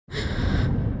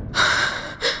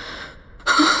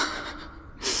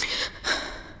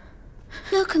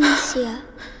Amicia.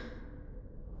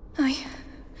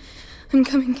 I'm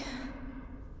coming.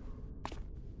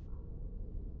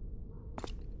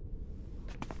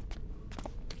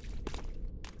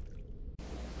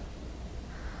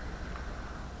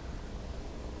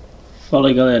 Fala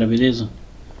aí galera, beleza?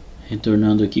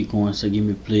 Retornando aqui com essa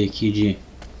gameplay aqui de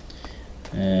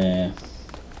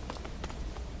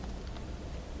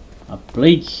a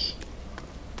Plague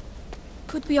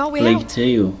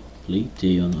Tale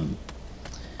é o nome.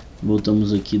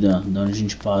 Voltamos aqui da onde a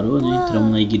gente parou, né?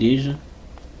 Entramos na igreja.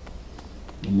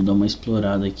 Vamos dar uma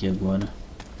explorada aqui agora.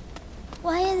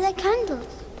 Why are there candles?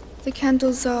 The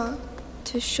candles are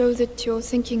to show that you're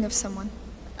thinking of someone.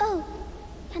 Oh,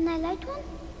 can I light one?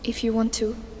 If you want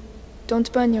to.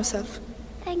 Don't burn yourself.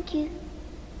 Thank you.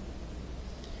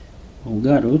 O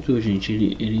garoto, gente,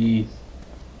 ele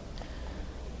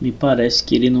me parece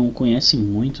que ele não conhece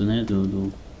muito, né,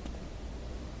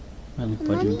 Mas não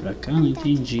pode vir pra cá? Não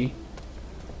entendi.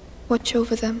 Watch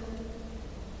over them.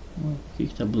 Por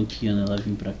que tá bloqueando ela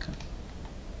vir pra cá?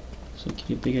 Só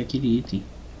queria pegar aquele item.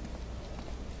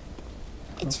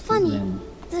 It's funny,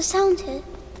 the sound here.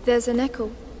 There's an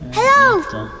echo. Hello!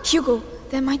 Tá. Hugo,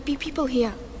 there might be people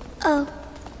here. Oh.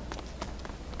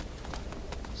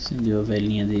 Acendeu a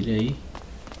velhinha dele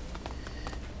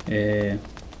aí.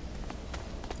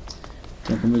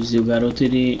 Então, como eu dizia, o garoto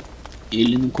ele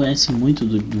não conhece muito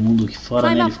do mundo aqui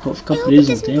fora, né? Ele fica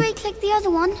preso um tempo. Like the other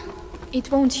one. It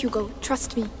won't, Hugo.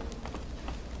 Trust me.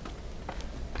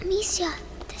 Amicia,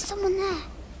 there's someone there.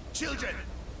 Children,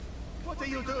 what are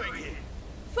you doing here?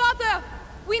 Father,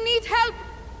 we need help.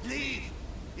 Leave.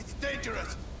 It's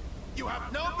dangerous. You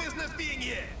have no business being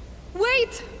here.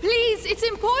 Wait, please. It's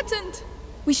important.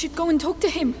 We should go and talk to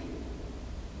him.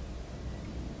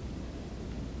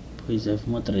 Pois é,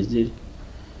 vamos atrás dele.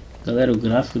 Galera, o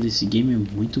gráfico desse game é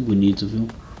muito bonito, viu?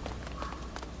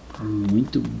 É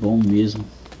muito bom mesmo.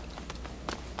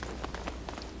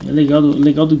 É legal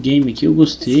do game aqui, eu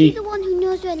gostei.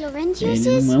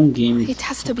 Ele não é um game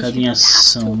focado em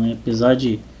ação, né? Apesar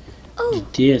de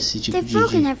ter esse tipo de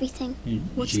movimento,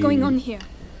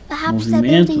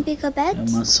 é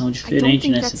uma ação diferente,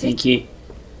 né? Você tem que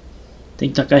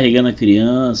estar carregando a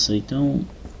criança, então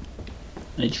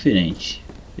é diferente.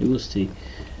 Eu gostei.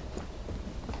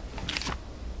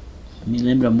 Me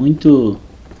lembra muito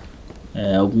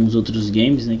alguns outros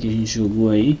games, né, que a gente jogou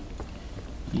aí.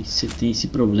 E você tem esse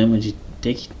problema de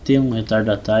ter que ter um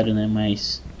retardatário, né?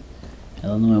 Mas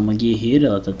ela não é uma guerreira,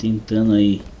 ela tá tentando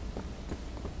aí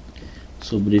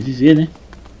sobreviver, né?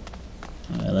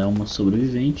 Ela é uma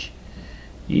sobrevivente.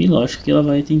 E lógico que ela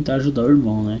vai tentar ajudar o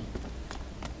irmão, né?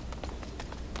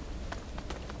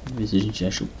 Vamos ver se a gente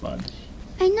acha o padre.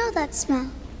 I know that smell.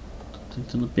 Tô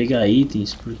tentando pegar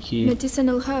itens porque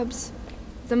Medicinal herbs.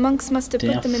 The monks must have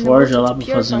tem a put them in the forja water lá to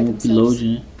pra fazer purify um themselves. upload,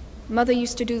 né? Mother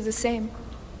used to do the same.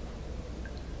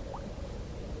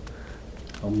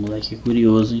 O moleque é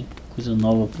curioso, hein? Coisa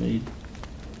nova pra ele.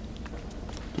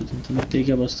 Tô tentando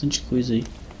pegar bastante coisa aí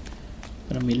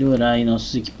pra melhorar aí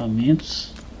nossos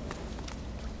equipamentos.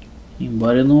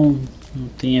 Embora eu não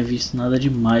tenha visto nada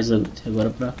demais até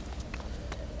agora pra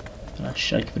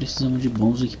achar que precisamos de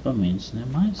bons equipamentos, né?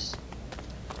 Mas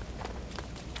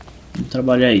vamos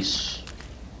trabalhar isso.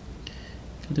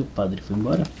 Cadê o padre? Foi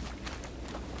embora?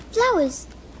 Flowers.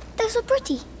 They're so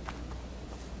pretty.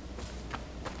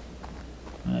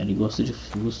 Ele gosto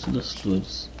das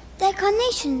flores. They're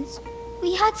carnations.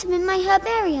 We had some in my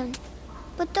herbarium.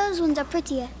 But those ones are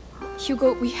prettier.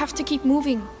 Hugo, we have to keep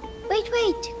moving. Wait,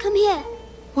 come here.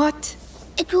 What?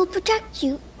 It will protect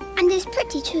you. And it's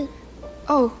pretty too.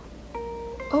 Oh.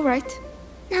 All right.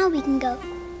 Now we can go.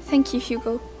 Thank you,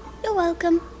 Hugo. You're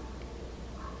welcome.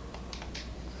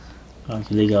 Ah,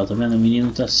 que legal, tá vendo? O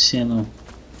menino tá sendo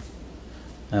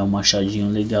um machadinho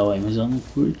legal aí, mas ela não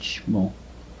curte. Bom,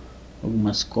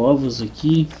 algumas covas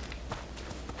aqui.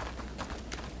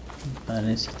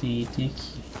 Parece que tem item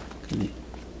aqui. Cadê?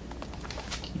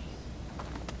 Aqui.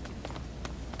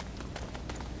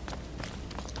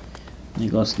 O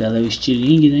negócio dela é o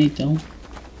estilingue, né? Então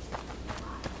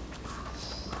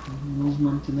vamos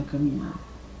manter na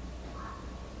caminhada.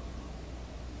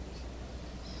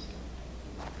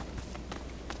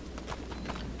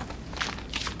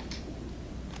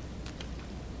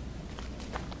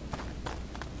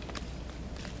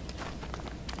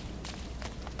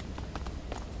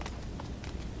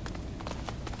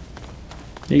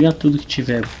 Pegar tudo que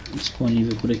tiver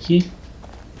disponível por aqui,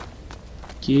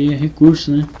 que é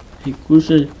recurso, né?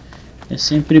 Recurso é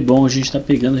sempre bom, a gente tá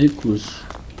pegando recurso.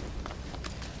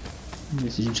 Vamos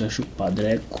ver se a gente acha o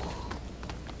padreco.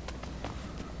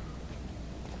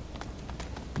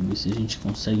 Vamos ver se a gente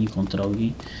consegue encontrar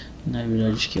alguém. Na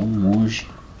verdade acho que é um monge.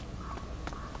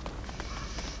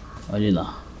 Olha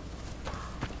lá.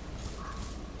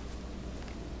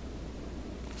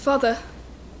 Father.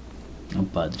 É o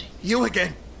padre. You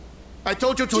again. I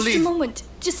told you to Just a leave. moment.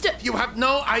 Just a... You have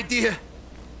no idea.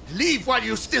 Leave while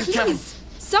you still can. Please.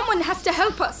 Someone has to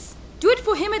help us. Do it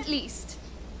for him at least.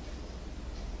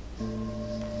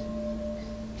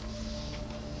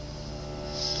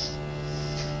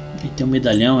 E tem um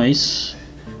medalhão, é isso?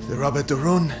 The Robert de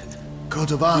Rune,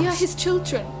 coat of We are arms. his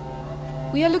children.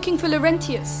 We are looking for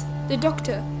Laurentius, the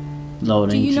doctor.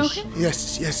 Laurentius. Do you know him?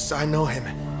 Yes, yes, I know him.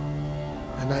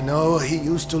 And I know he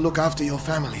used to look after your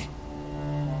family.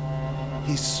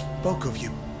 He spoke of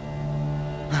you.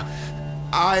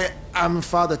 I am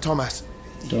Father Thomas.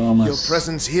 Thomas. Your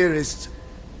presence here is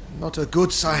not a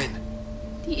good sign.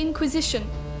 The Inquisition.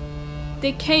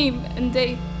 They came and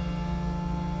they...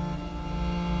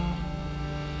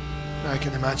 I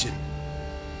can imagine.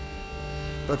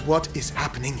 But what is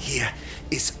happening here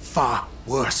is far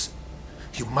worse.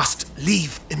 You must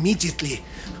leave immediately,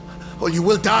 or you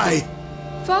will die.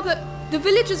 Father, the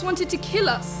villagers wanted to kill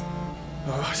us.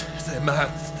 Oh, they're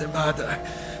mad, they're mad.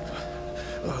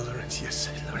 Oh, Laurentius,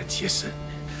 Laurentius.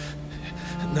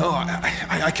 No,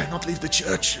 I cannot leave the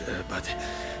church, but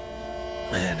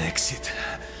an exit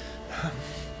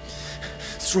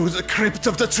through the crypt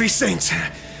of the Three Saints.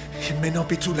 It may not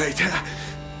be too late.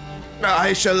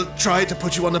 I shall try to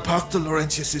put you on the path to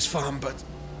Laurentius's farm, but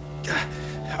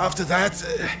after that,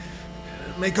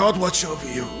 may God watch over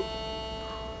you.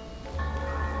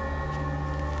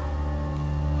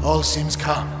 All seems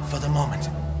calm for the moment.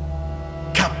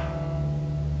 Come.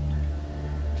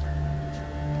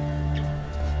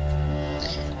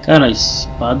 Cara, esse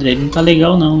padre aí não tá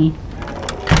legal não, hein?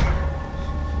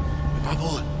 Above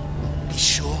all, be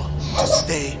sure to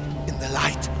stay in the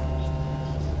light.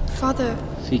 Father,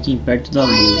 Fiquem perto da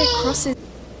why are luz. there crosses?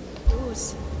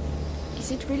 Doors?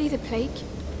 Is it really the plague?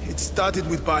 It started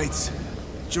with bites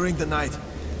during the night.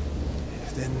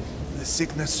 Then the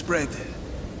sickness spread.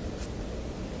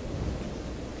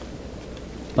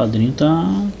 O padrinho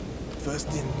tá First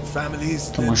in families,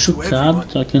 Tá then to machucado, everyone.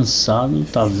 tá cansado,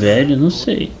 tá velho, não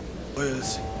sei.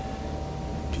 Boils.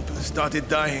 People started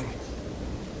dying.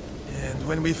 And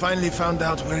when we finally found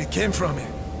out where it came from,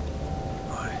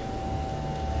 why,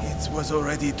 it was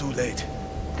already too late.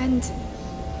 And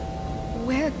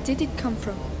where did it come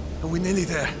from? We're nearly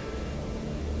there.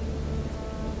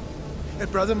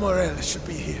 Brother Morel should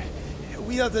be here.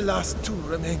 We are the last two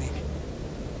remaining.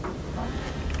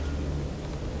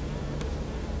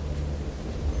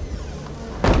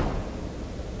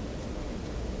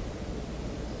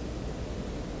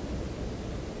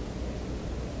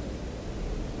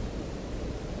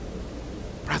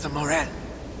 Brother Morel.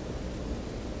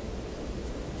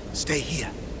 Stay here.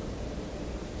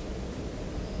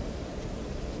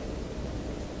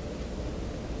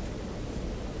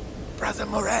 Brother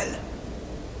Morel.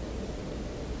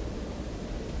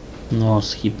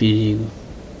 Nossa, que perigo.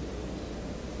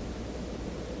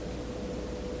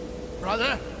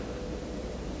 Brother?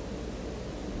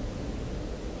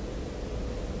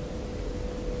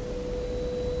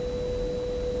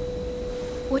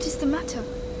 What is the matter?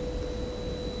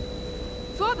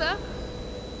 Father?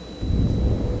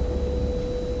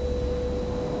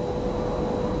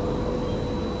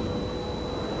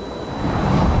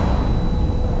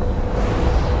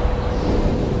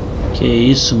 Que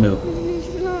isso, meu?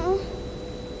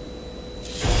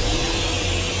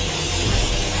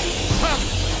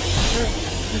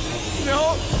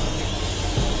 No!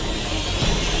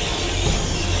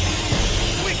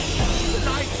 Quick! The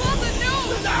light! Father, no!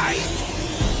 The light!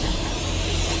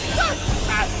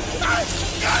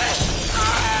 Got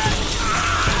it!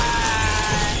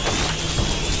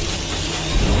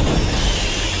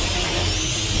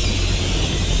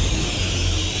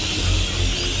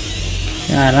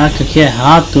 Caraca, que é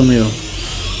rato, meu.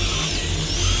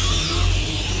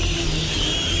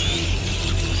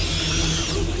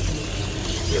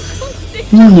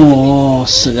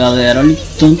 Nossa, galera, olha o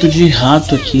tanto de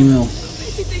rato aqui, meu.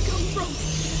 Where did they come from?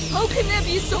 How can there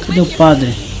be so Cadê o many?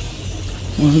 padre?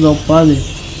 Vamos ajudar o padre.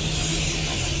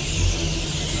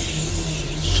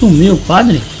 Sumiu o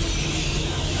padre?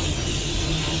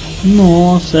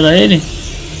 Nossa, era ele?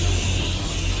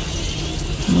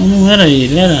 Não, não era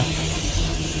ele, era.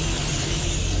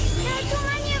 There are too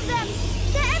many of them.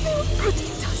 They're everywhere.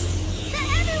 Protect us.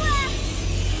 They're everywhere.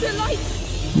 The light.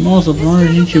 Nossa, pra onde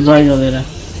a gente vai, galera?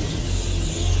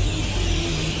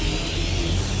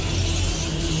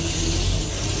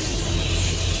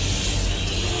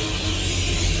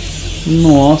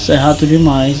 Nossa, é rato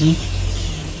demais, hein?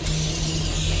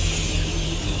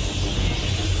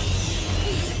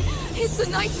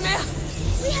 nightmare.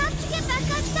 We have to get back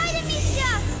outside, Amicia!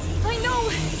 I know.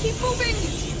 Keep moving.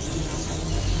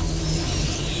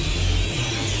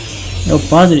 É o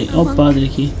padre? Olha o padre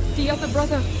aqui. The other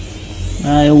brother.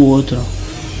 Ah, é o outro.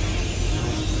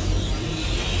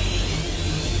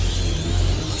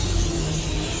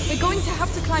 We're going to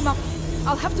have to climb up.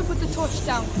 I'll have to put the torch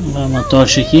down. Vai uma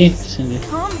tocha aqui. Acender.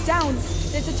 Calm down.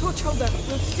 There's a torch holder.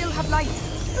 We'll still have light.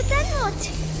 But then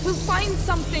what? We'll find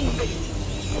something.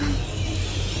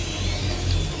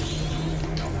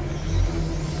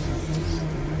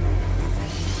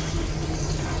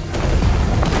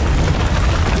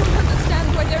 I don't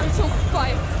understand why there is so much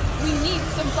fire. We need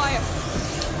some fire.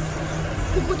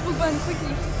 The wood will burn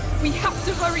quickly. We have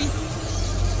to hurry.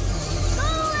 Go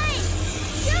away!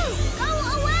 You! Go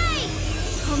away!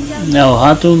 Calm down. É, o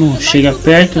rato não The chega light will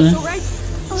perto, protect né? us, all right?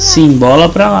 Se embola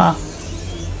pra lá.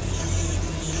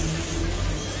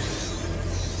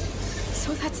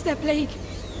 So that's their plague.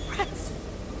 Rats.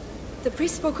 The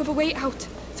priest spoke of a way out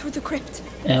through the crypt.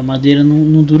 É, a madeira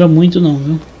não dura muito não,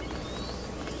 viu?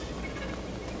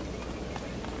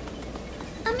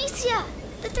 Amicia!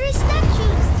 The three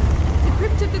statues! The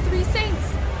crypt of the three saints.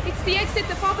 It's the exit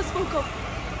the father spoke of.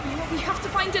 We have to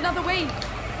find another way.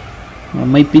 É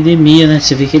uma epidemia, né?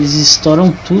 Você vê que eles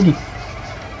estouram tudo.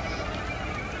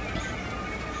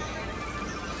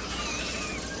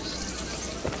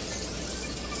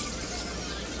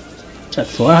 Sai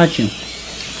fora, ratinho.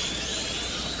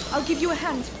 I'll give you a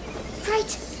hand.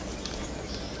 Right.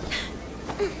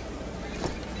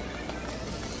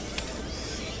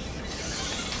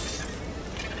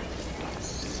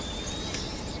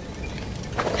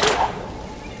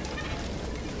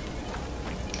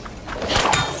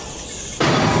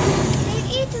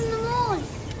 They've eaten them all.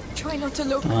 Try not to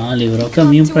look. Ah, livrou o Can't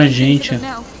caminho do pra anything to gente. them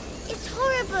now. It's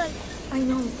horrible. I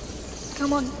know.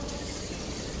 Come on.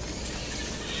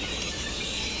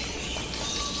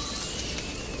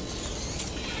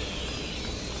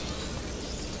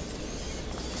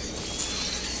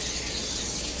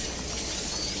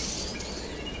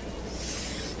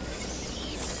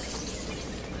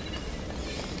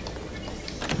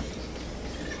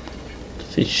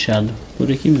 Fechado. Por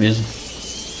aqui mesmo.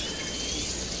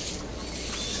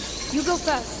 You go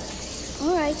first.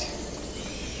 All right.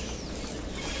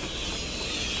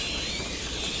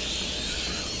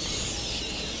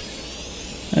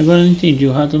 Agora eu não entendi.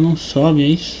 O rato não sobe, é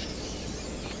isso?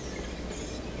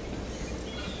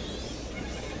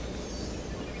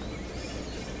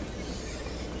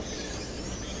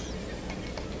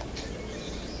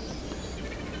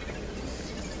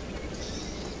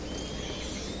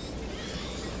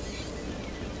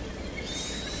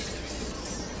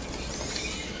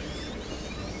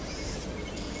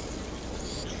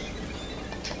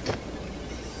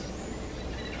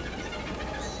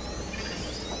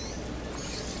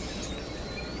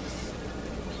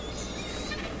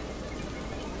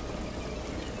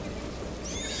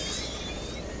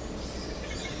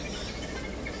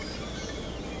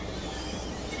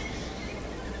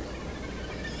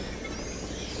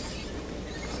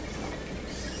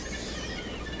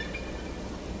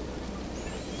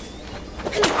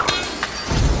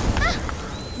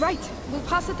 Right. We'll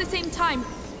pass at the same time.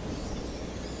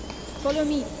 Follow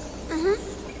me.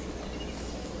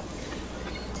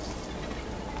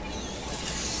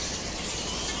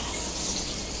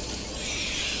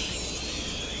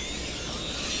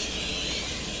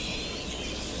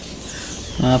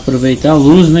 Aproveitar a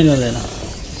luz, né, galera?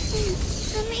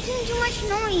 They're making too much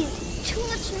noise. Too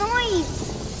much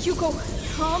noise. Hugo,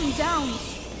 calm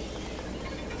down.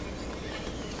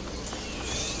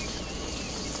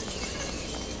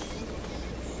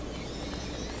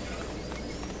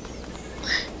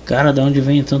 Cara, de onde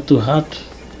vem tanto rato?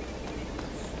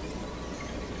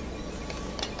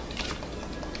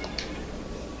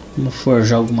 Vamos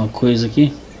forjar alguma coisa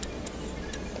aqui.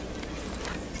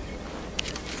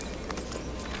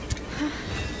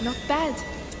 Not bad.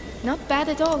 Not bad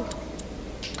at all.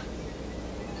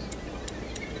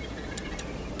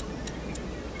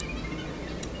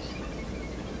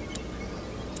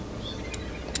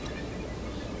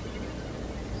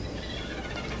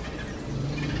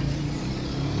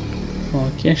 Bom,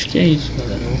 aqui acho que é isso,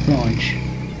 galera. Eu vou pra onde?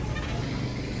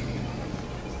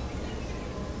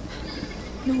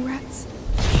 No rats.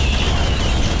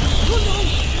 Oh no!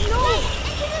 No!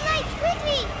 Into the night,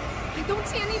 quickly! I don't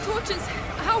see any torches.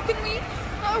 How can we?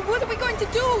 What are we going to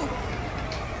do?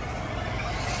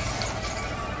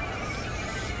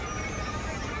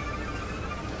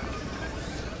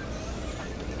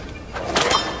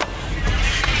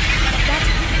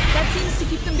 That seems to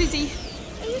keep them busy.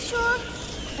 Are you sure?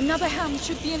 Another hand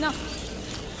should be enough.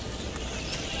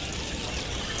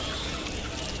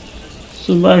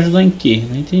 Isso vai ajudar em quê?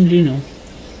 Não entendi não.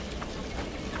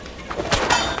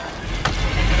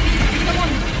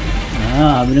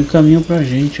 Ah, abre um caminho pra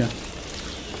gente, ó.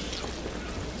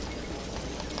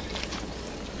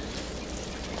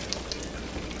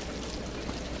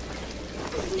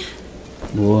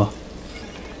 Boa.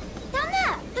 Down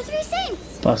there, the three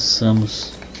saints.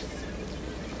 Passamos.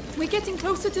 We're getting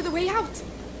closer to the way out.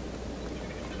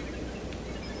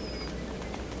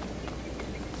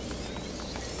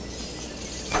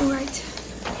 All right,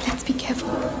 let's be careful.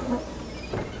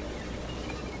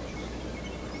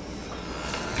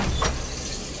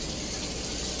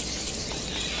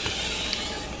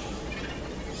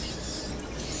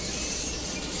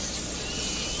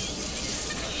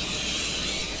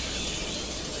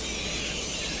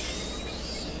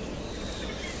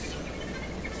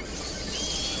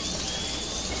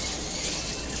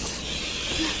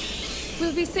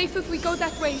 We'll be safe if we go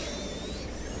that way.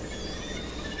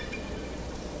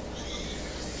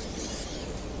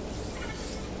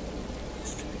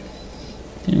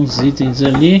 Tem uns itens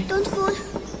ali. Don't fall.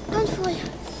 Don't fall.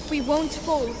 We won't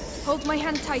fall. Hold my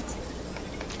hand tight.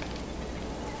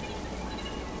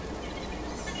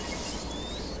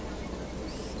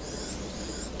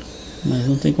 Mas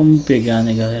não tem como pegar,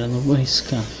 né, galera? Não vou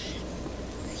arriscar.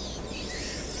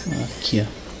 Aqui,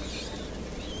 ó.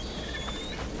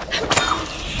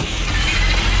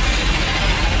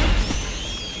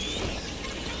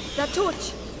 That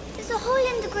torch. There's a hole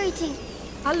in the grating.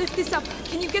 I'll lift this up.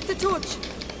 Can you get the torch?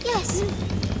 Yes.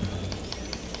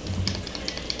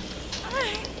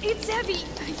 It's heavy.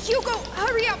 Hugo,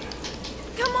 hurry up.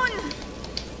 Come on.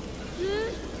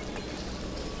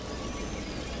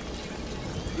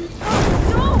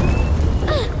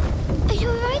 Are you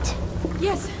alright?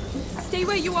 Yes. Stay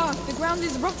where you are. The ground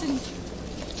is rotten.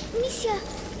 Amicia,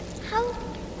 how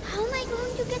am I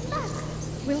going to get back?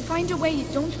 We'll find a way.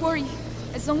 Don't worry.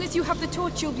 As long as you have the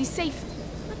torch, you'll be safe.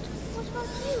 But what about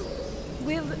you?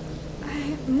 We'll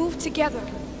move together.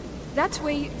 That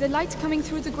way, the light coming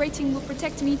through the grating will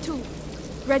protect me too.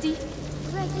 Ready?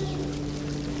 Ready.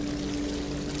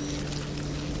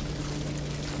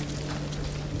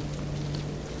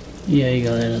 E aí,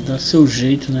 galera, dá seu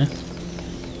jeito, né?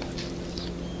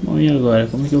 Bom, e agora?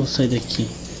 Como é que eu vou sair daqui?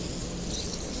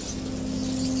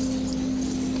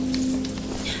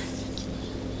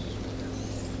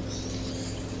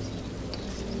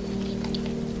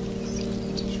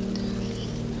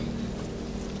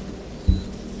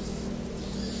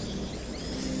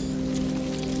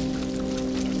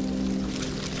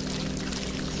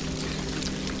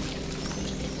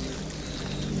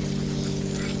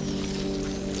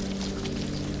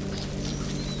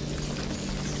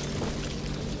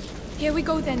 Here we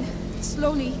go then.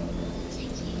 Slowly.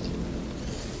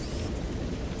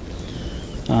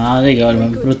 Ah, legal, ele vai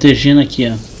me protegendo aqui,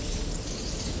 ó.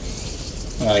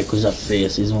 Ai, coisa feia,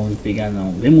 vocês vão me pegar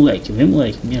não. Vem, moleque,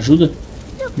 me ajuda.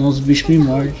 Não, os bichos me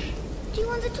mordem. Do you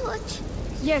want the torch?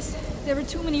 Yes, there are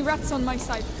too many rats on my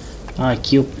side. Ah,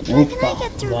 aqui eu... Opa,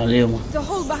 valeu, mano. The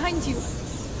hole behind you.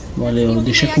 Valeu,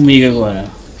 deixa comigo agora.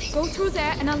 Go through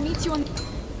there and I'll meet you on...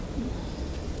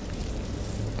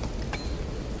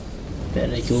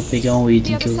 Pera aí que eu vou pegar um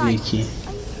item que eu vi aqui.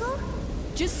 Are you sure?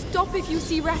 Just stop if you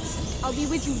see rats. I'll be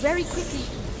with you very quickly.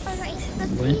 Alright, but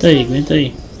Aguenta aí, aguenta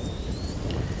aí.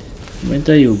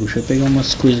 Aguenta aí, Hugo. Deixa eu pegar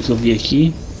umas coisas que eu vi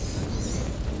aqui.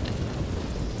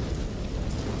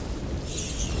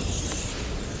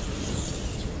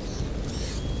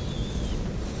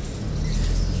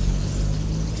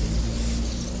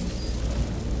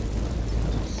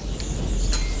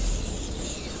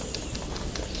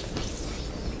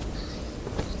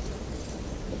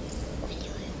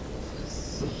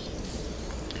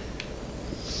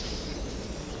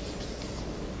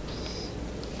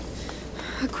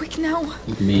 Quick now.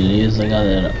 Beleza,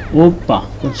 galera. Opa,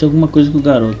 aconteceu alguma coisa com o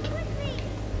garoto.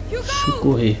 Deixa eu Hugo!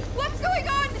 correr. What's going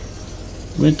on?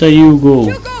 Aguenta aí, Hugo.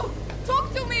 Hugo! Talk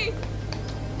to me!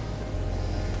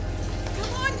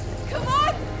 Come on! Come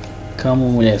on! Calma,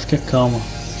 mulher, fica calma.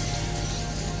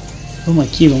 Vamos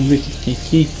aqui, vamos ver o que tem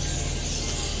aqui.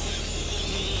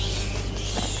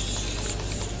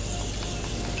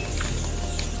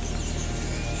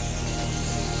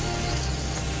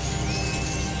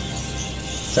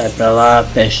 Sai pra lá,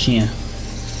 pestinha.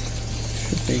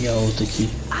 Deixa eu pegar outra aqui.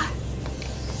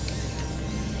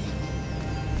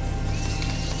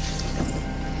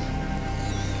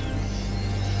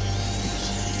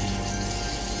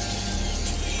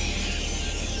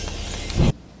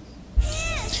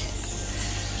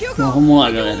 Bom, vamos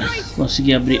lá, galera.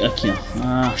 Consegui abrir aqui, ó.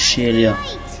 Ah, achei ali, ó.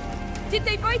 Did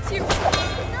they bite you?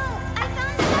 no, I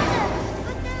found the ladder,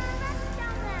 but there are rats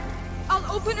down there. I'll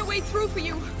open a way through for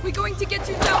you. We're going to get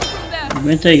you down from there.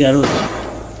 Aguenta aí, garoto.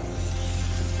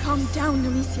 Calm down,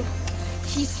 Amicia.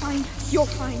 He's fine. You're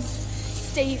fine.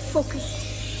 Stay focused.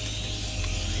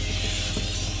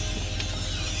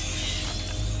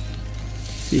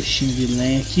 Peixinho de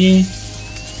lenha aqui.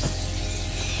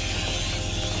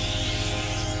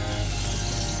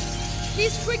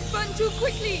 These twigs burn too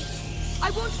quickly. I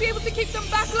won't be able to keep them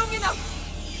back long enough.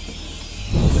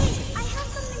 Wait, I have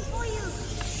something for you.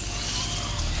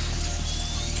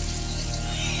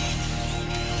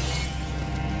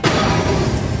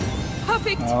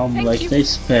 Perfect. Ah, o Thank moleque you. tá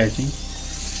esperto, hein?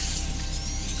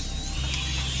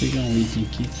 Vou pegar um item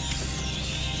aqui.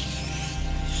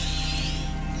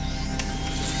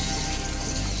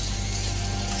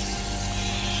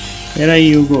 Pera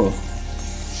aí, Hugo.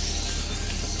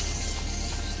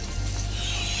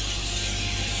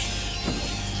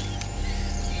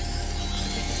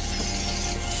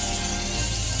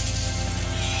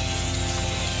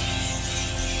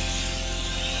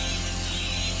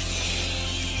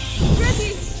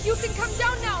 Ready. You can come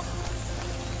down now.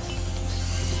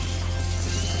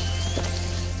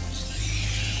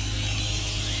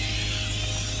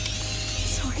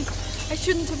 Sorry. I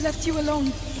shouldn't have left you alone.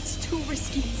 It's too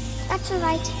risky. That's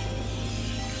alright.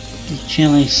 O que tinha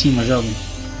lá em cima, jovem?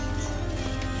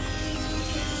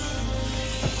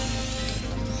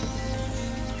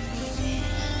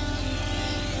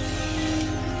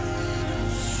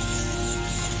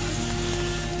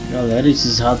 Galera,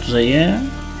 esses ratos aí é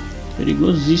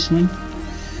perigosíssimo, hein?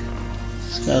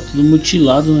 Os caras tudo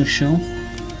mutilado no chão.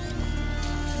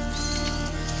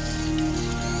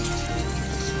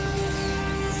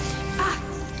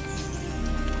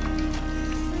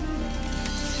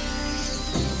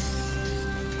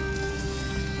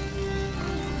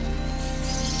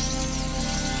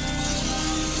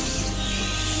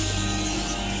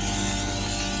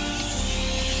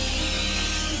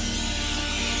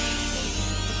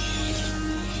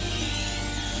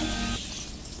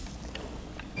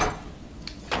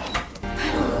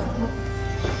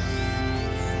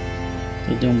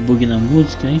 Deu um bug na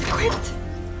música, hein? Quit.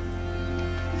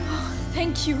 Oh,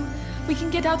 thank you. We can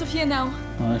get out of here now.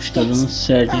 Acho que tá dando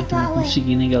certo, hein? Estamos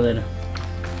conseguindo, hein, galera?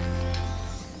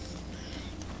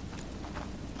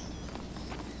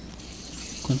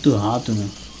 Quanto rato, meu.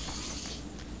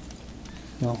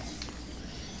 Bom.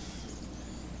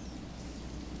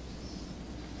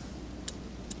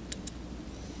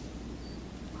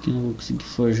 Aqui não vou conseguir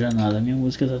forjar nada. Minha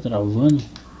música tá travando.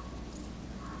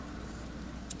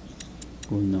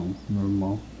 Ou não,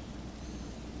 normal.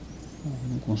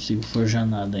 Não consigo forjar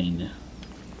nada ainda.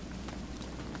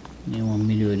 Nenhuma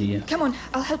melhoria. Come on,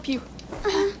 I'll help you.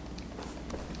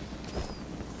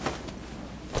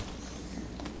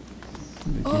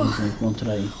 Vamos ver o que a gente vai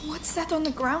encontrar aí. What's that on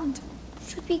the ground?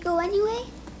 Should we go anyway?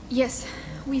 Yes,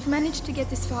 we've managed to get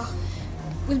this far.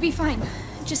 We'll be fine.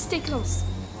 Just stay close.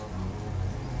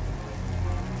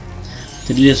 A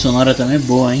trilha sonora também é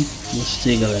boa, hein?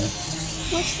 Gostei, galera.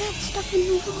 What's that stuff in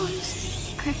the walls?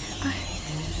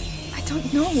 I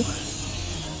don't know.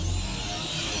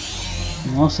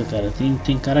 Nossa, cara,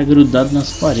 tem cara grudado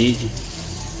nas paredes.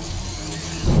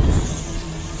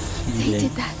 They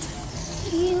did that.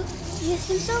 You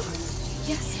think so?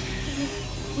 Yes.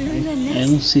 We're in their Eu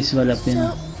nest. não sei se vale a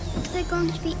pena So they're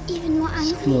going to be even more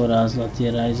angry. explorar as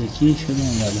laterais aqui. Deixa eu dar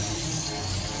uma olhada.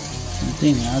 Não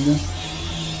tem nada.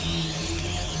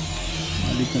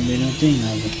 Ali também não tem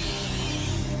nada.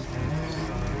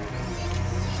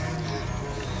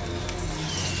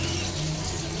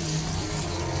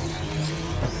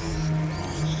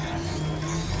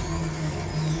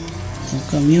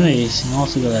 O caminho é esse.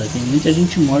 Nossa, galera, tem muita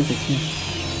gente morta aqui.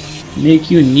 Meio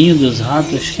que o ninho dos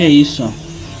ratos, acho que é isso, ó.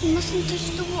 You mustn't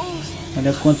touch the walls.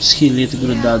 Olha quanto esqueleto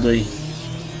grudado aí.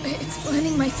 It's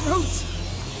burning my throat.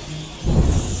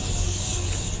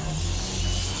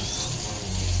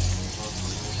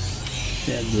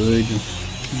 Você é doido.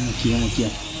 Vamos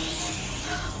aqui,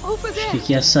 ó. Over there. Acho que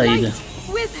aqui é a saída.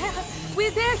 Right.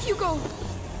 We're there, Hugo.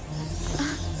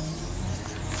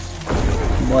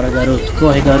 Bora, garoto.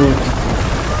 Corre, garoto.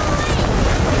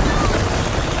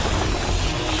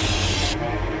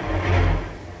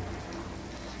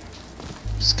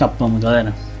 Escapamos,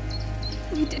 galera.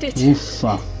 We did it.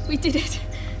 Ufa. We did it.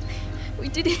 We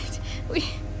did it.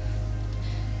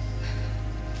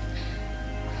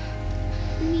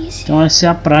 Amicia, Então essa é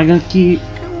a praga que I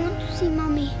want to see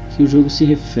Mommy. o jogo se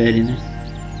refere, né?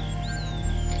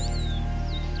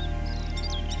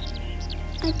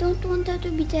 I don't want her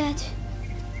to be dead.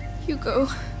 Hugo.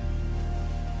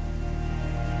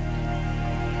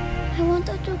 I want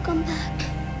her to come back.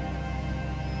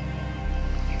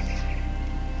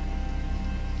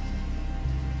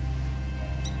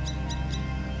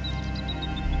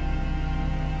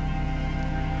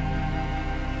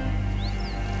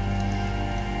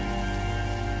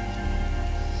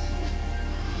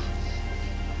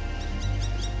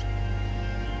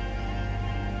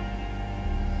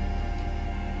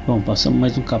 Bom, passamos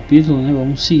mais um capítulo, né?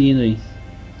 Vamos seguindo aí.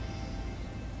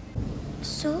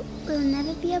 So, we'll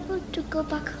never be able to go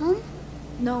back home?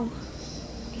 No,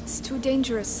 it's too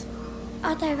dangerous.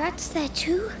 Are there rats there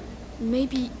too?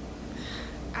 Maybe...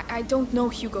 I don't know,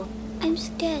 Hugo. I'm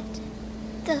scared.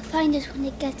 They'll find us when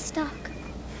it gets dark.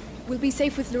 We'll be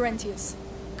safe with Laurentius.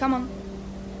 Come on.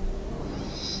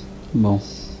 Bom.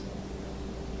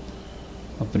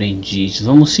 Aprendiz.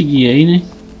 Vamos seguir aí, né?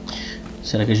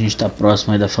 Será que a gente tá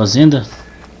próximo aí da fazenda?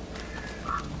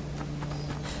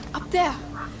 Up there!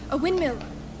 A windmill!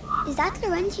 Is that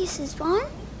Laurentius's farm?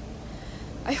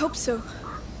 I hope so.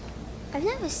 I've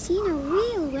never seen a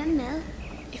real windmill.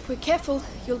 If we're careful,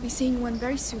 you'll be seeing one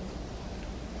very soon.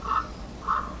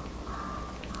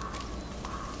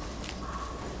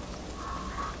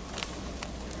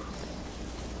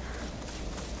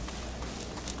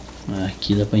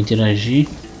 Aqui dá pra interagir.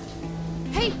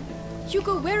 Hey!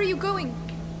 Hugo, where are you going?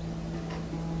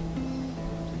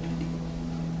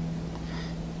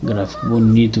 Gráfico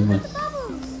bonito, mano.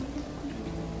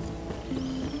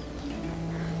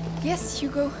 Yes,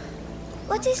 Hugo.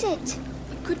 What is it?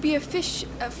 It could be a fish,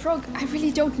 a frog, I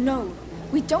really don't know.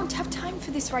 We don't have time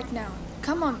for this right now.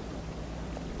 Come on.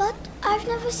 But I've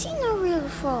never seen a real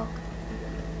frog.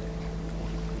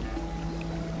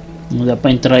 Não dá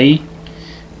pra entrar aí.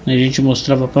 A gente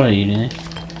mostrava pra ele, né?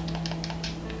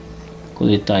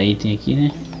 Coletar item aqui,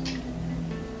 né?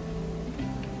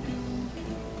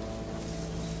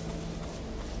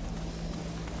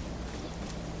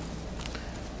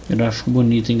 Gráfico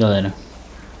bonito, hein, galera?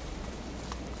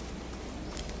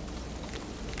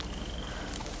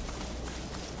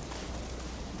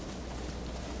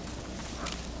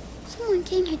 Someone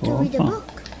came here to read a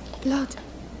book. Blood.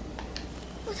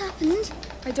 What happened?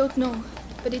 I don't know,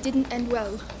 but it didn't end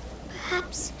well.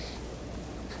 Perhaps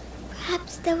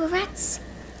there were rats.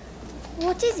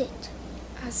 What is it?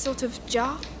 A sort of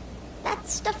jar? That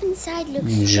stuff inside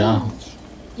looks Jar. strange.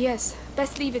 Yes,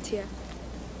 best leave it here.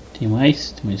 Tem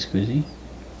mais? Tem mais coisinha?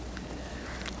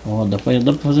 Ó, dá pra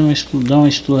fazer dar uma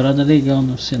explorada legal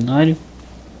no cenário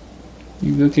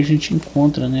e ver o que a gente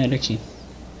encontra, né? Olha aqui.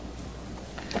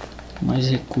 Mais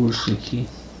recursos aqui.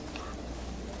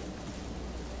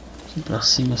 Aqui pra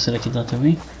cima, será que dá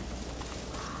também?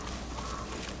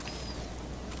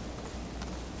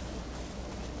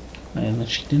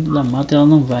 Acho que dentro da mata ela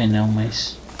não vai não,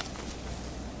 mas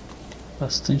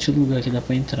bastante lugar que dá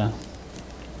pra entrar.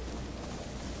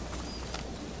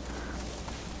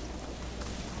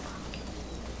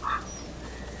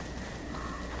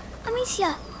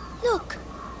 Amicia, look!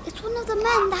 It's one of the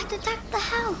men that attacked the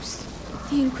house.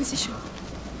 The Inquisition.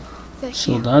 They're here.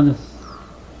 Soldado?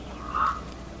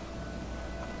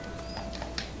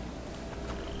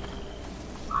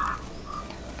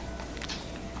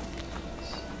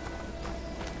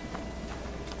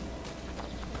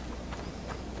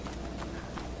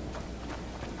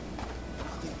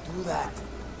 Do that.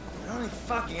 They're only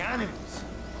fucking animals.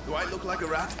 Do I look like a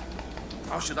rat?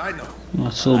 How should I know?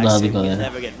 Soldado, galera.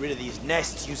 Never get rid of these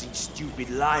nests using stupid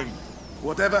lime.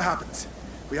 Whatever happens,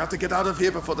 we have to get out of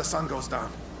here before the sun goes down.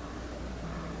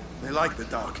 They like the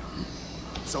dark.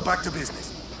 So back to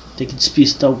business. Tem que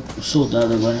despistar o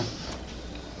soldado agora.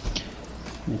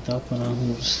 Metal para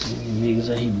os inimigos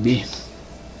RB.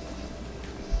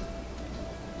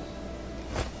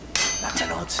 That's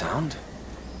an odd sound.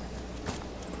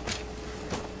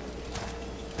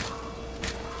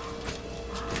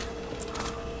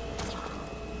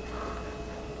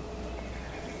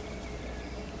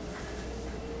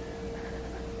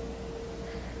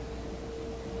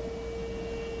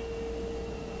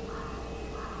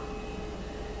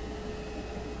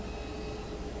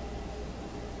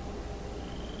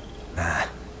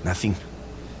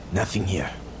 Nothing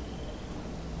here.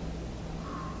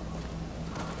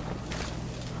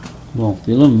 Bom,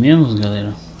 pelo menos,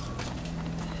 galera,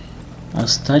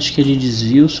 as táticas de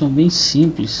desvio são bem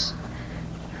simples.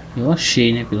 Eu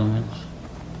achei, né, pelo menos.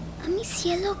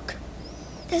 Amicia, look!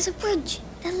 There's a bridge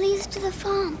that leads to the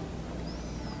farm.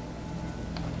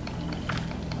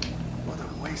 What a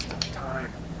waste of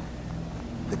time.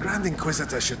 The Grand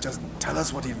Inquisitor should just tell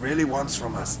us what he really wants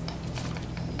from us.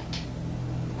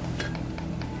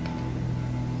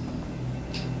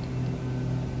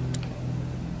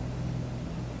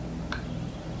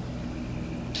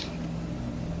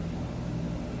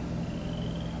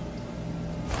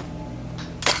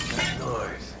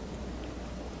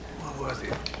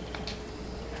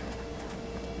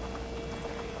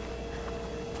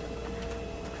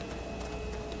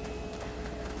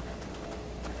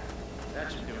 That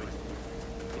should do it.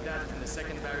 With that and the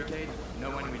second barricade,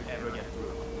 no one will ever get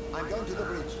through. I'm going to the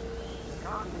bridge.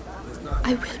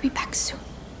 I will be back soon.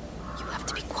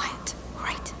 Be quiet,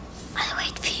 right? I'll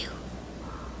wait for you.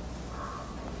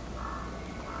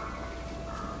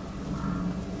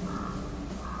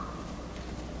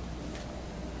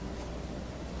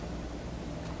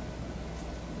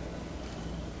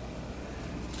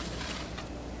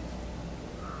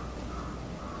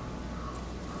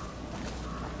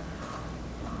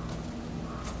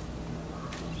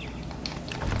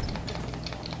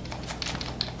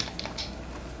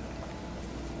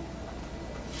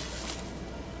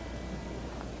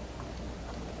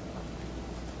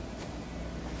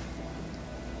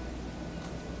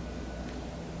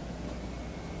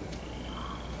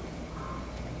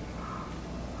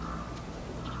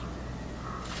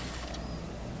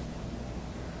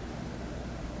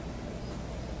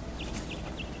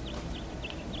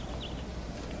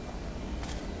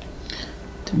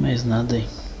 Não tem mais nada aí.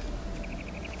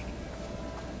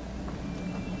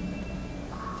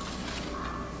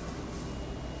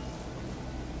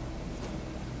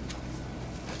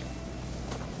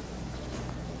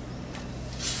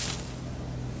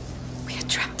 We are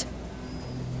trapped.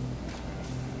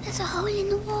 There's a hole in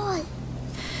the wall.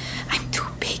 I'm too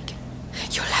big.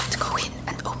 You'll have to go in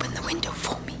and open the window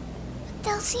for me. But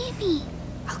they'll see me.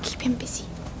 I'll keep him busy.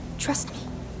 Trust me.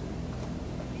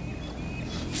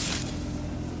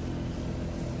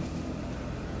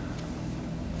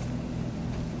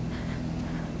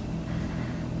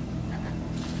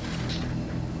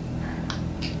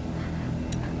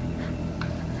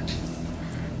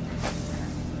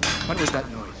 What was that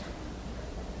noise?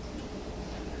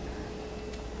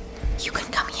 You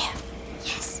can come here.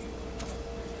 Yes.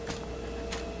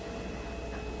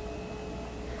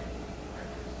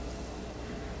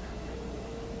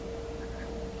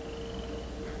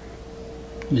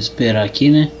 Vou esperar aqui,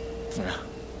 né?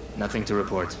 Nothing to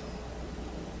report.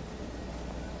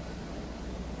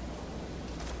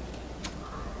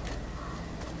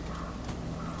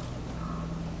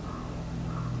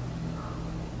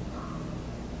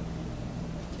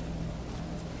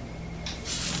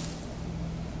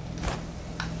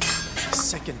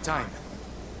 Second time.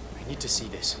 I need to see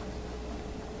this.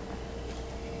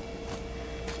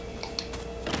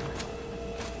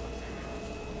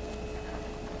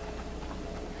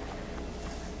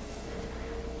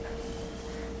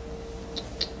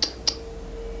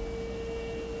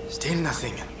 Still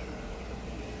nothing.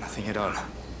 Nothing at all.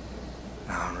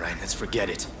 All right, let's forget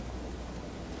it.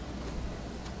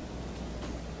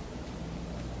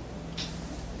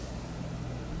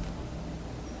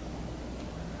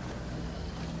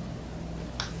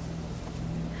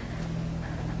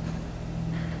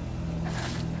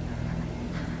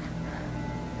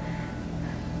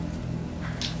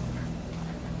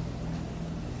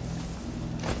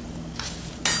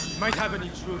 Might have an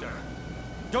intruder.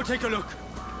 Go take a look.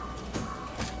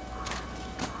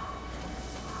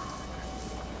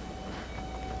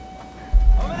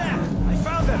 Over there! I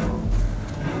found them!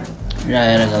 Já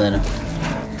era, galera.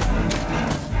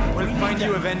 We'll find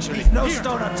you eventually. No Here,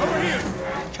 stone over unturned. here!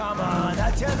 Come on,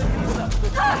 I tell them you put up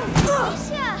good.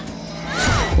 Amicia!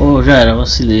 Oh, já era,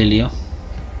 vacilei ali, ó.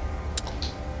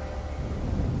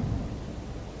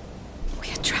 We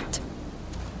are trapped.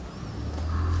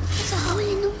 There's a hole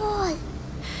in the wall.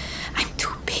 I'm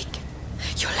too big.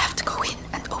 You'll have to go in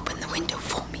and open the window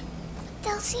for me. But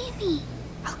they'll see me.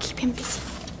 I'll keep him busy.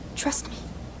 Trust me.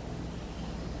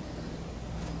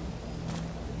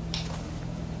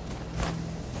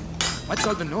 What's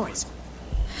all the noise?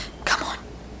 Come on.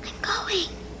 I'm going.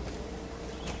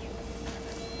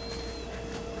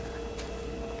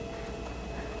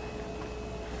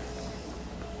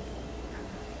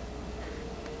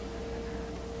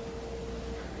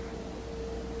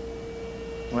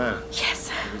 Well,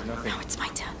 Yes. was nothing. Now it's my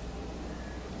turn.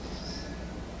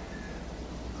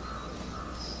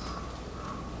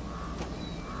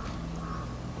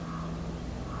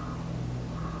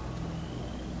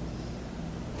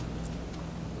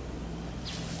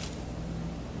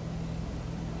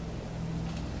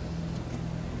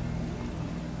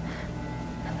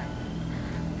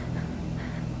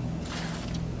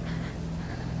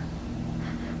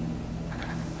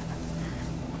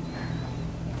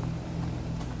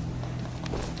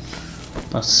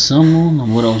 Passamos na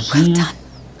moralzinha.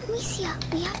 Amicia,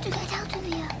 we have to get out of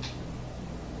here.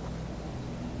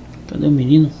 Cadê o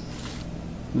menino?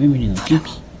 Vem, menino, aqui.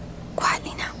 Follow me.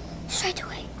 Quietly now. Straight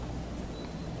away.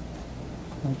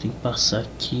 Não, tem que passar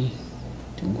aqui.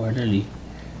 Tem um guarda ali.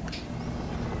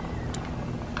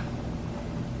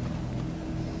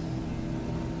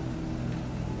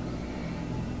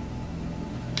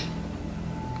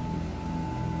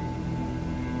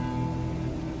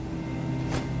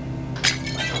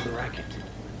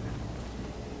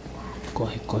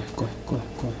 Corre,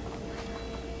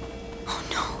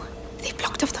 No, they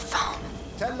blocked off the farm.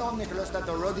 Tell Lord Nicholas that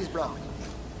the road is blocked.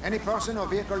 Any person or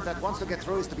vehicle that wants to get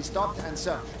through is to be stopped and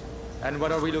searched. And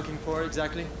what are we looking for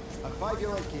exactly? A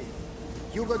 5-year-old kid.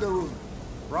 Hugo de Rune.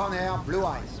 Brown hair, blue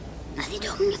eyes. Are they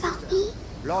talking about me?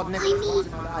 Lord Nicholas wants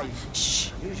him alive.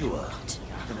 Shh, usual.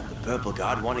 The purple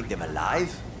guard wanting them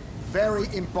alive? Very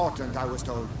important, I was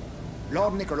told.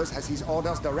 Lord Nicholas has his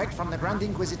orders direct from the Grand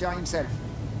Inquisitor himself.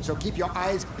 So keep your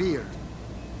eyes peeled.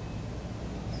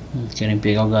 Querem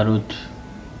pegar o garoto.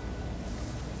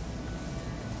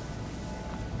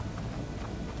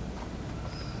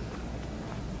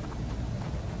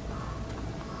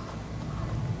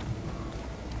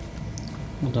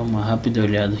 Vou dar uma rápida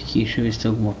olhada aqui, deixa eu ver se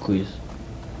tem alguma coisa.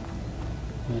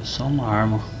 É só uma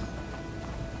arma.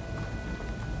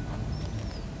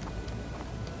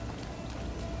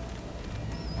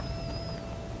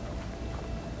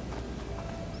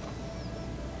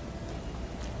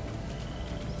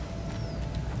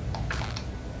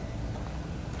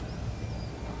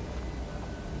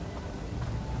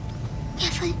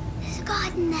 Careful, there's a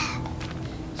garden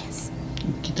there. Yes.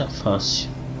 Aqui tá fácil.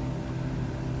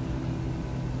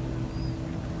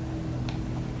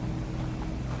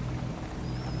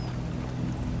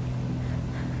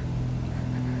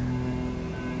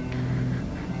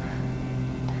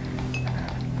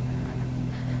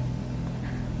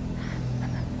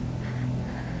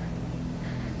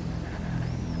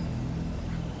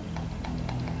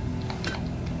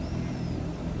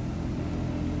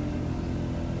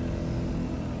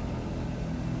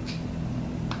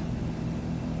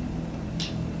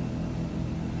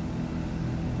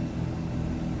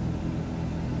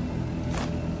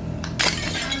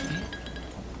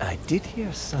 I did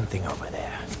hear something over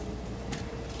there.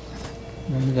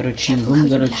 Vamos, garotinho, vamos,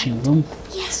 garotinho, vamos.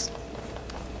 Yes.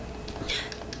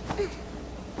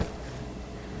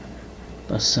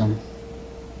 Passamos.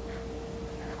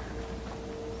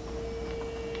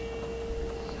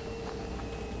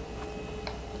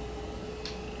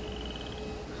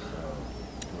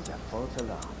 With a false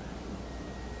alarm.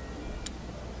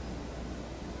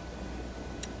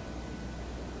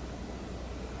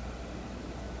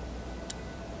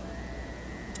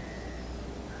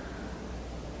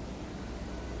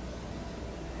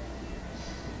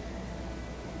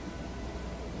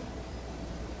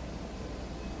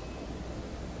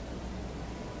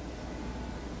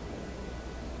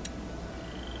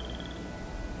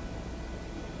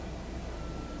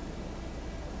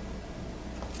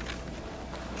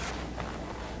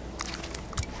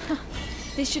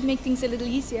 This should make things a little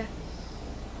easier.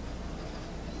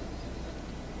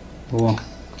 Boa.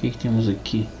 O que temos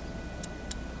aqui?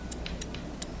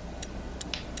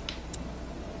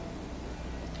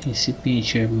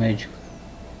 Recipiente médico.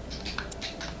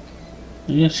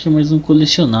 Eu acho que é mais um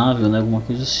colecionável, né? Alguma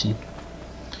coisa assim.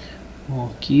 Bom,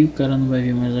 aqui o cara não vai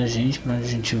ver mais a gente. Pra onde a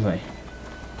gente vai?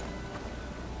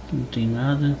 Não tem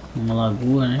nada. Uma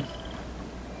lagoa, né?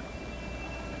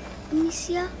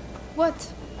 Amicia, What?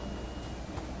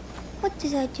 what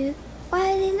did I do?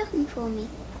 Why are they looking for me?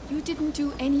 You didn't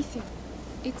do anything.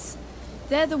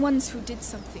 They're the ones who did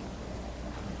something.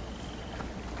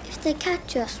 If they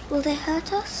catch us, will they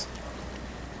hurt us?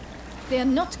 They are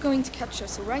not going to catch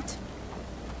us, alright?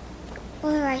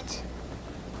 All right.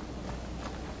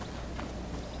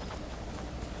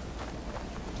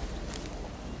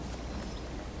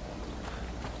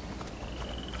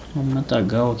 Um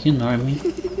matagal aqui enorme, hein?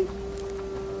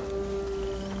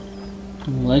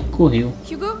 O moleque correu.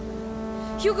 Hugo?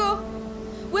 Hugo?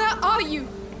 Where are you?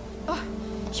 Oh,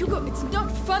 Hugo, it's not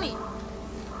funny.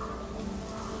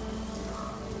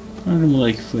 Onde o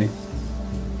moleque foi?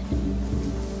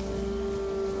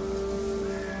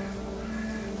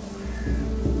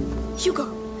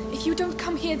 Hugo, if you don't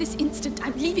come here this instant,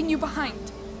 I'm leaving you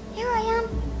behind. Here I am.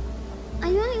 I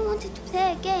only wanted to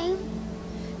play a game.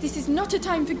 This is not a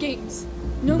time for games.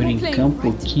 No more Brincar playing, right?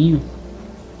 pouquinho.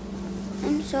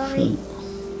 I'm sorry.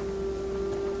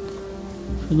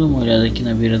 Deixa eu dar uma olhada aqui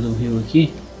na beira do rio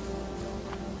aqui.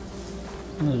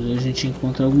 Às vezes a gente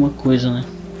encontra alguma coisa, né?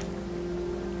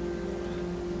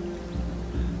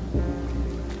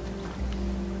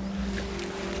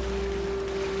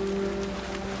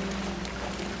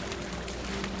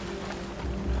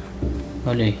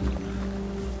 Olha aí.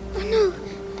 Oh no.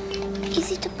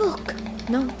 Is it a book?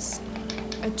 Notes.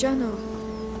 A journal.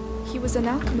 He was an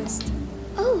alchemist.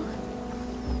 Oh.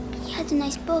 He had a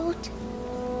nice boat.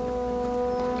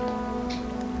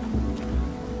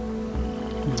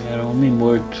 Era um homem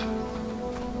morto.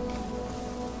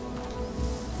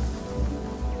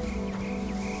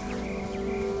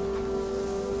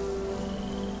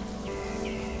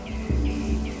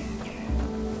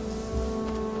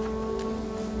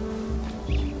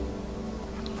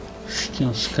 Tem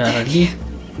uns caras ali.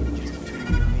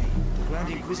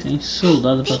 Tem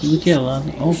soldado pra tudo que é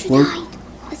lado. Olha o porco.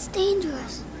 It's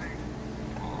dangerous.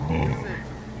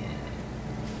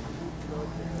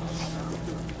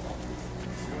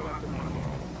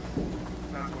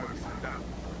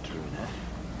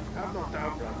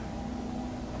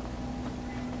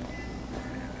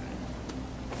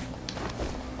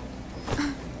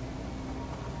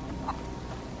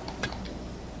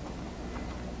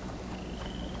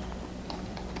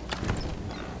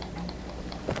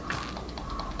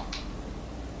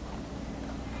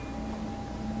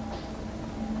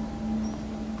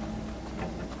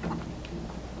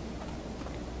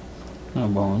 Tá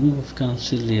bom, eu não vou ficar no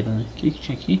celeiro, né? O que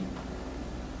tinha aqui?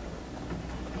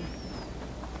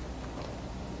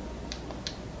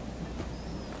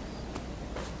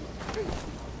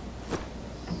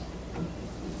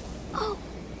 Oh,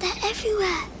 they're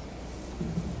everywhere.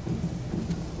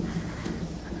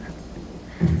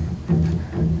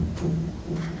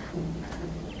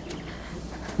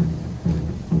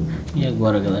 E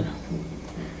agora, galera?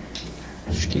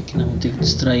 Acho que aqui nós vamos ter que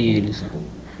distrair eles, ó.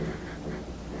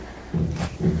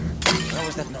 Where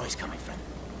was that noise coming from?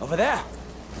 Over there!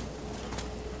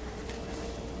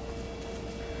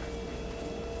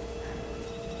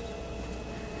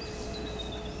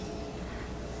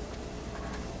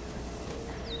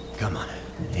 Come on,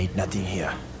 ain't nothing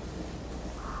here.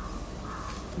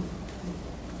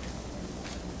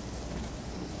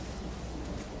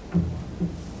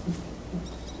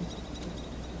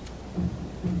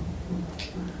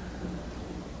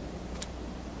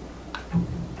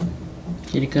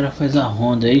 Aquele cara faz a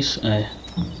ronda, é isso? É.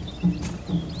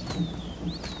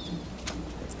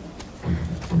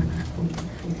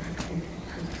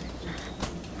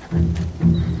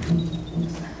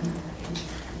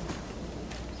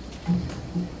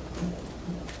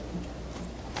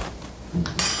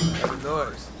 That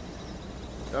noise.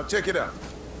 Now check it out.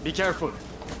 Be careful.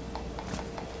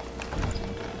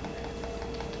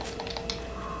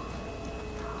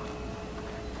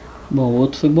 Bom, o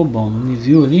outro foi bobão, não me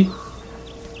viu ali?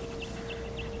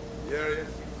 Here it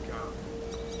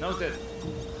is. Noted.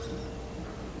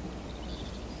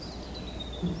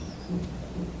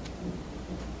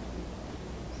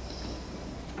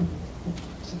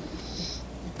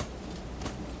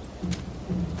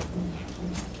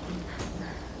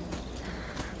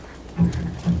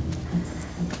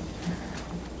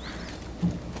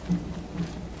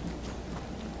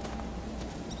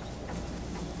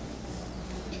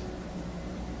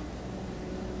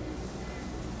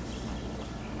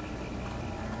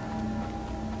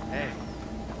 Hey,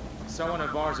 saw one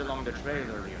of ours along the trail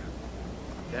earlier.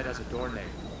 Dead as a doornail.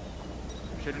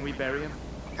 Shouldn't we bury him?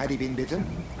 Had he been bitten?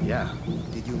 Yeah.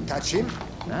 Did you touch him?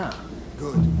 Ah.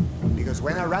 Good. Because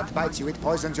when a rat bites you, it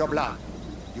poisons your blood.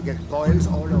 You get boils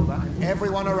all over, and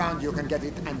everyone around you can get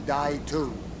it and die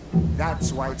too.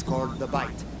 That's why it's called the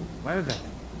bite. Well then.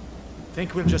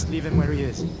 Think we'll just leave him where he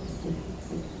is.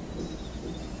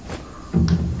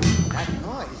 That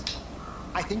noise?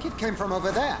 I think it came from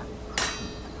over there.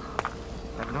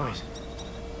 That noise.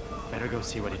 Better go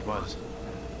see what it was.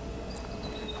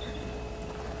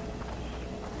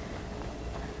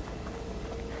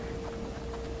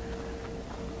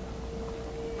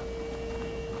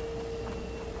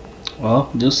 Ó,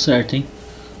 deu certo, hein?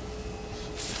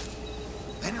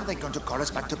 When are they going to call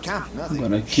us back to camp? Nothing.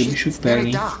 Agora aqui o bicho It's pega, very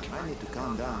hein? dark. I need to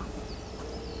calm down.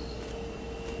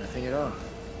 Nothing at all.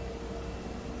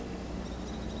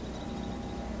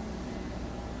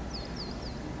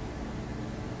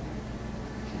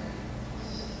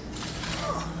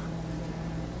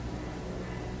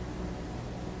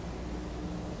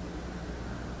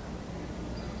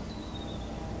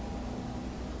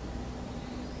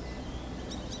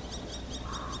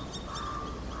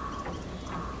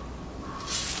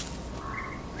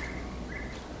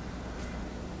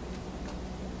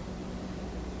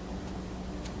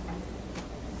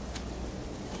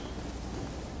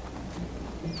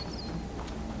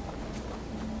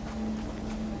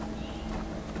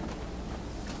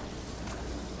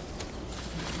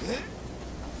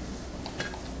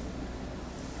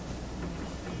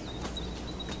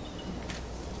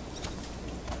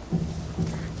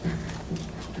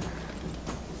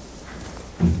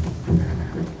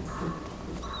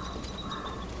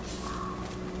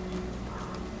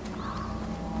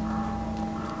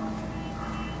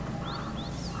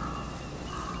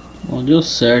 Bom, deu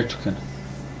certo, cara.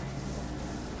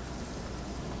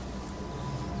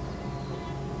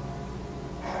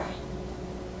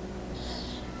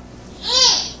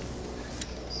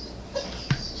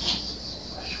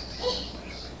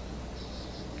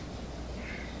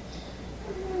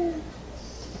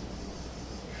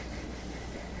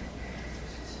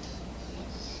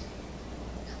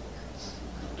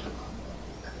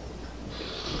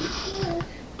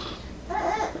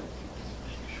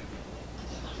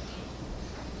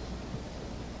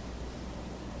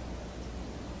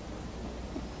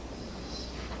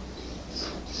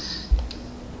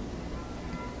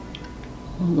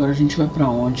 Agora a gente vai pra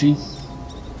onde, hein?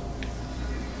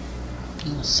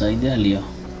 A saída é ali, ó.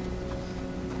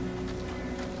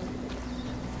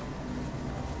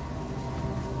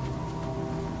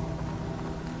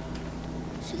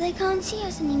 So they can't see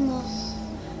us anymore.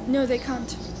 No, they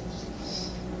can't.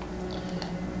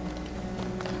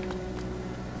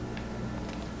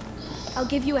 I'll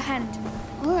give you a hand.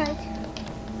 All right.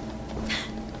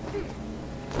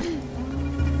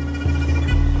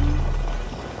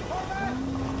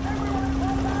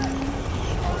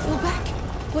 Fall back.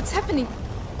 What's happening?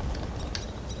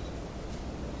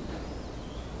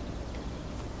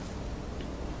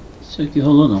 Isso aqui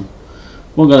rolou não.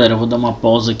 Bom, galera, eu vou dar uma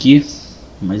pausa aqui.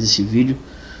 Mais esse vídeo.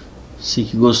 Se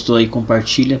que gostou aí,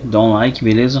 compartilha, dá um like,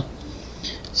 beleza?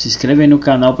 Se inscreve aí no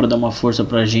canal para dar uma força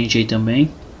pra gente aí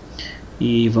também.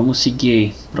 E vamos seguir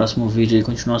aí. Próximo vídeo aí,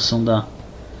 continuação da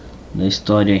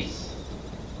história aí.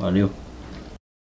 Valeu.